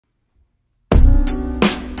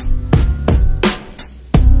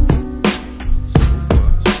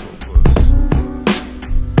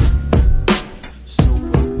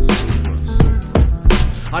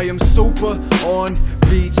super on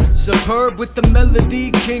beats, superb with the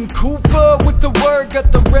melody, King Koopa with the word,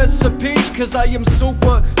 got the recipe, cause I am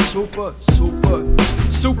super,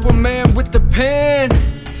 Superman with the pen.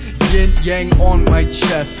 Yin yang on my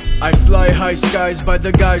chest. I fly high skies by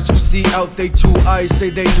the guys who see out they two eyes. Say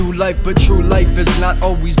they do life, but true life is not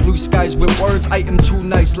always blue skies. With words, I am too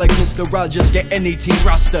nice like Mr. Rogers. Get any team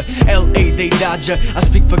roster, LA they dodger. I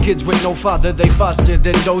speak for kids with no father, they foster.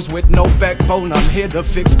 Than those with no backbone, I'm here to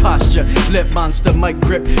fix posture. Lip monster, mic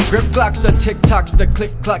grip Glocks are TikToks, the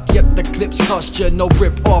click clock. Yep, the clips cost ya, no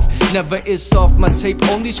rip off. Never is soft, my tape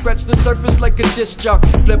only scratch the surface like a disc jock.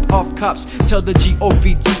 Flip off cops, tell the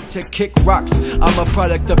GOVT to kick rocks. I'm a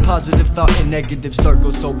product of positive thought in negative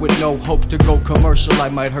circles. So with no hope to go commercial, I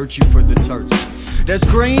might hurt you for the turds. There's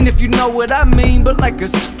green if you know what I mean, but like a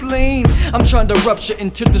spleen, I'm trying to rupture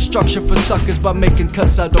into destruction for suckers by making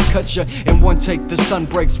cuts. I don't cut ya in one take. The sun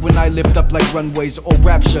breaks when I lift up like runways or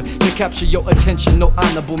rapture to capture your attention. No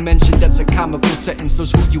honorable mention, that's a comical sentence.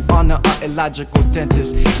 Those who you honor are illogical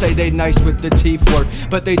dentists. Say they nice with the teeth work,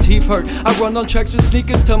 but they teeth hurt. I run on tracks with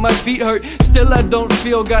sneakers till my feet hurt. Still I don't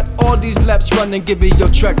feel, got all these laps running. Give me your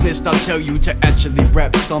track list, I'll tell you to actually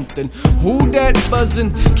rap something. Who that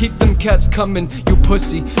buzzing? Keep them cats coming. You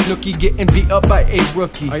pussy, nookie getting beat up by a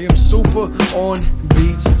rookie. I am super on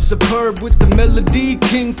beats, superb with the melody,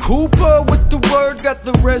 King Koopa with the word, got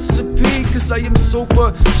the recipe, cause I am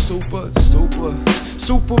super,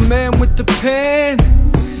 Superman with the pen.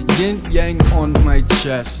 Yin yang on my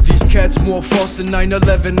chest. These cats more false than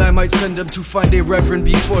 9/11. I might send them to find a reverend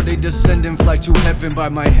before they descend and fly to heaven by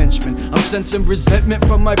my henchmen. I'm sensing resentment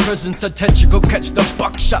from my presence. Attention, go catch the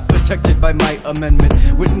buckshot, protected by my amendment.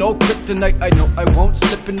 With no kryptonite, I know I won't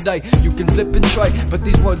slip and die. You can flip and try, but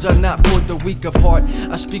these words are not for the weak of heart.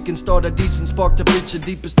 I speak and start a decent spark to reach your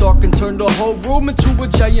deepest dark and turn the whole room into a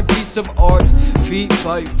giant piece of art. Feet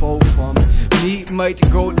fight for fun. Me might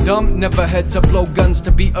go dumb. Never had to blow guns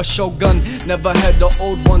to be a shogun. Never had the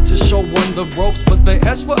old one to show one the ropes, but they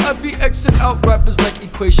ask what I be Xing out rappers like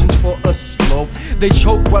equations for a slope. They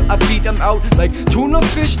choke while I feed them out like tuna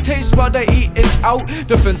fish taste while they eating out.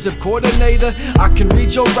 Defensive coordinator, I can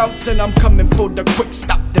read your routes and I'm coming for the quick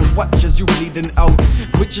stop. Then watch as you bleeding out.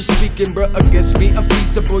 Quit your speaking, bruh, against me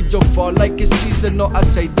unfeasible. You'll fall like it's seasonal. I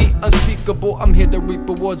say the unspeakable. I'm here to reap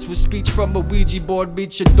rewards with speech from a Ouija board.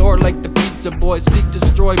 Beat your door like the pizza boy. Seek,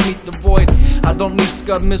 destroy, meet the void. I don't need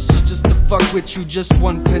scud missiles just to fuck with you. Just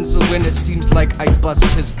one pencil and it seems like I bust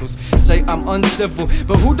pistols. Say I'm uncivil,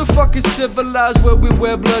 but who the fuck is civilized where we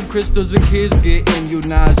wear blood crystals and kids get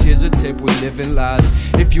immunized? Here's a tip, we live in lies.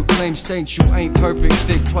 If you claim saints, you ain't perfect.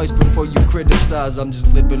 Think twice before you criticize. I'm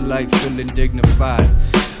just living life feeling dignified.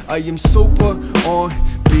 I am super on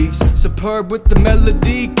beats, superb with the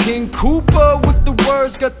melody, King Koopa with the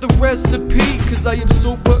words, got the recipe, cause I am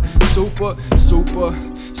super,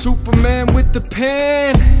 Superman with the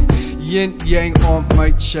pen. Yin yang on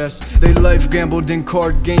my chest. They life gambled in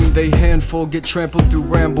card game. They handful get trampled through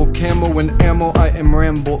ramble. Camo and ammo, I am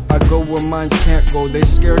Rambo. I go where minds can't go. They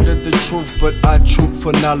scared of the truth, but I troop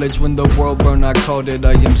for knowledge. When the world burn, I called it.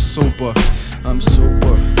 I am super. I'm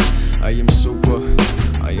super. I am super.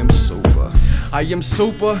 I am super. I am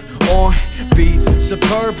super on beats,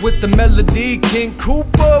 superb with the melody, King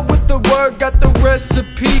Koopa with the word, got the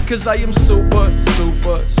recipe, cause I am super,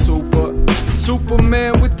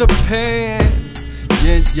 Superman with the pen.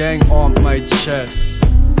 Yin yang on my chest.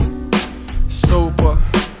 Sober,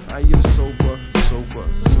 I am sober.